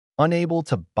Unable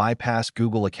to bypass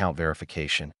Google account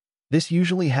verification. This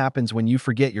usually happens when you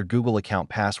forget your Google account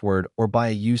password or buy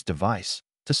a used device.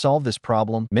 To solve this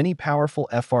problem, many powerful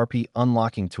FRP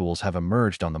unlocking tools have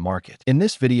emerged on the market. In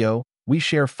this video, we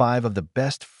share 5 of the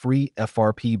best free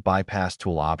FRP bypass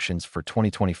tool options for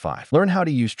 2025. Learn how to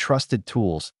use trusted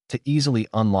tools to easily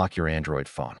unlock your Android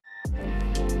phone.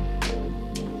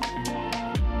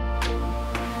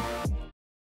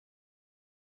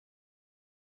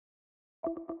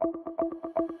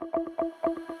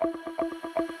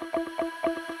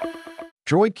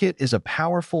 DroidKit is a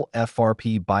powerful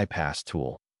FRP bypass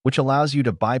tool, which allows you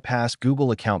to bypass Google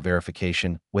account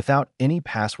verification without any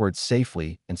passwords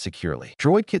safely and securely.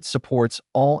 DroidKit supports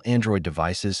all Android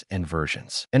devices and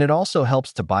versions, and it also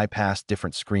helps to bypass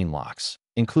different screen locks,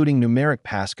 including numeric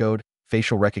passcode,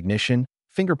 facial recognition,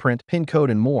 fingerprint, PIN code,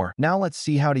 and more. Now let's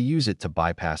see how to use it to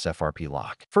bypass FRP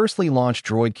lock. Firstly, launch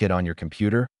DroidKit on your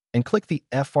computer and click the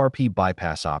FRP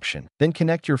bypass option. Then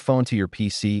connect your phone to your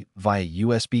PC via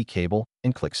USB cable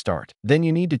and click Start. Then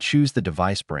you need to choose the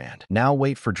device brand. Now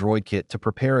wait for DroidKit to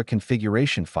prepare a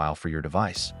configuration file for your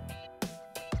device.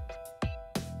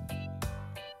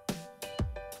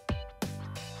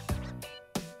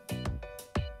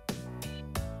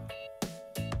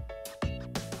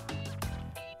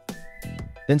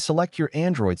 Then select your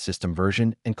Android system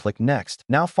version and click Next.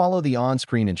 Now follow the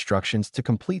on-screen instructions to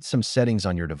complete some settings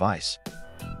on your device.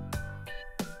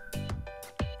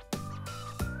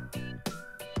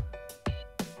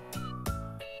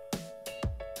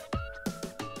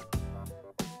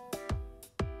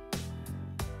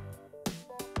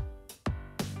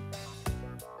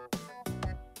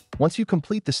 Once you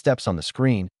complete the steps on the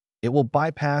screen, it will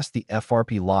bypass the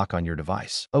FRP lock on your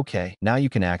device. Okay, now you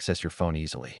can access your phone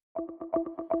easily.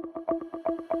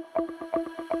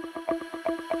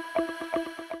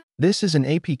 This is an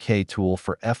APK tool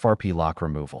for FRP lock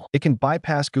removal. It can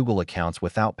bypass Google accounts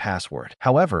without password.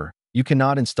 However, you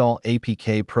cannot install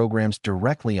APK programs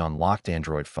directly on locked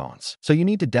Android phones. So you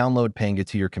need to download Pangu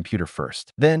to your computer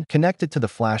first. Then, connect it to the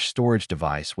flash storage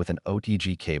device with an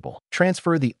OTG cable.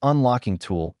 Transfer the unlocking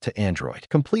tool to Android.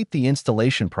 Complete the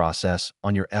installation process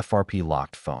on your FRP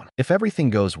locked phone. If everything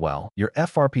goes well, your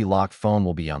FRP locked phone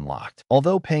will be unlocked.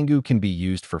 Although Pangu can be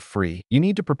used for free, you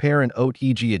need to prepare an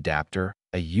OTG adapter,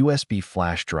 a USB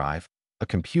flash drive, a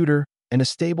computer, and a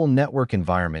stable network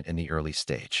environment in the early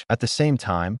stage. At the same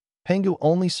time, Pangu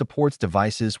only supports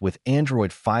devices with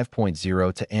Android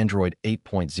 5.0 to Android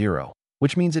 8.0,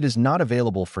 which means it is not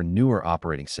available for newer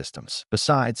operating systems.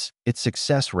 Besides, its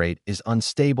success rate is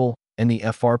unstable and the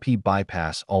FRP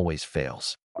bypass always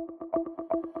fails.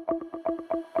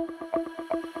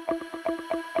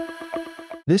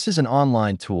 This is an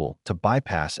online tool to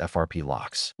bypass FRP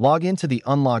locks. Log into the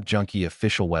UnlockJunky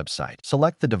official website.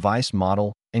 Select the device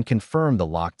model and confirm the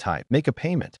lock type. Make a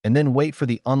payment, and then wait for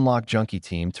the UnlockJunky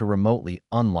team to remotely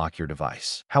unlock your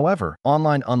device. However,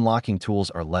 online unlocking tools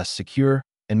are less secure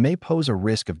and may pose a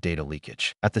risk of data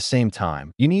leakage. At the same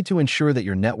time, you need to ensure that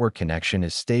your network connection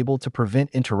is stable to prevent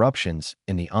interruptions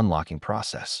in the unlocking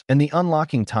process. And the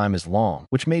unlocking time is long,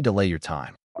 which may delay your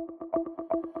time.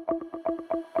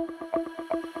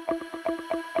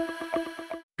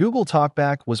 Google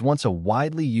TalkBack was once a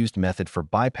widely used method for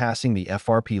bypassing the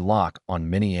FRP lock on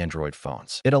many Android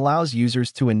phones. It allows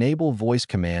users to enable voice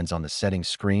commands on the settings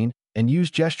screen and use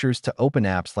gestures to open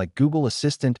apps like Google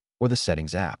Assistant or the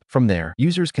Settings app. From there,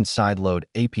 users can sideload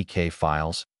APK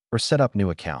files or set up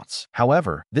new accounts.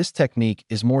 However, this technique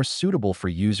is more suitable for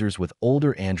users with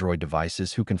older Android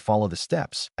devices who can follow the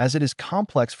steps, as it is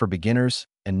complex for beginners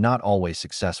and not always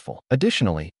successful.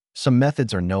 Additionally, some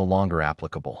methods are no longer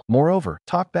applicable. Moreover,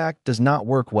 TalkBack does not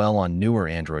work well on newer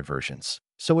Android versions,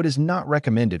 so it is not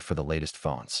recommended for the latest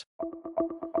phones.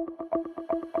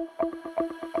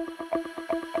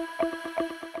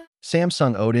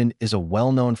 Samsung Odin is a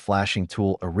well-known flashing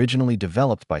tool originally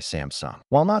developed by Samsung.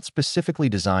 While not specifically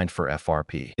designed for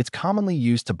FRP, it's commonly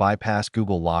used to bypass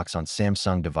Google locks on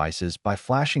Samsung devices by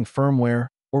flashing firmware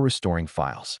or restoring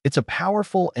files. It's a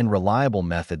powerful and reliable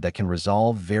method that can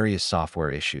resolve various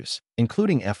software issues,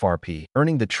 including FRP,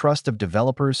 earning the trust of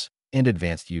developers and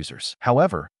advanced users.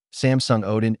 However, Samsung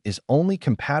Odin is only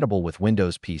compatible with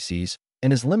Windows PCs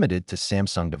and is limited to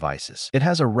Samsung devices. It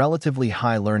has a relatively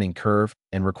high learning curve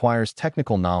and requires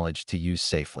technical knowledge to use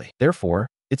safely. Therefore,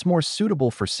 it's more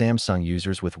suitable for Samsung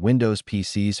users with Windows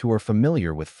PCs who are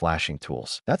familiar with flashing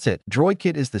tools. That's it.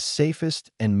 DroidKit is the safest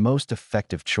and most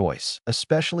effective choice,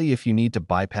 especially if you need to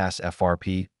bypass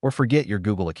FRP or forget your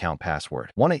Google account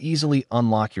password. Want to easily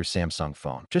unlock your Samsung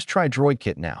phone? Just try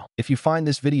DroidKit now. If you find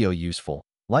this video useful,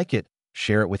 like it,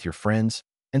 share it with your friends,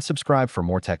 and subscribe for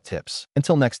more tech tips.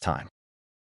 Until next time.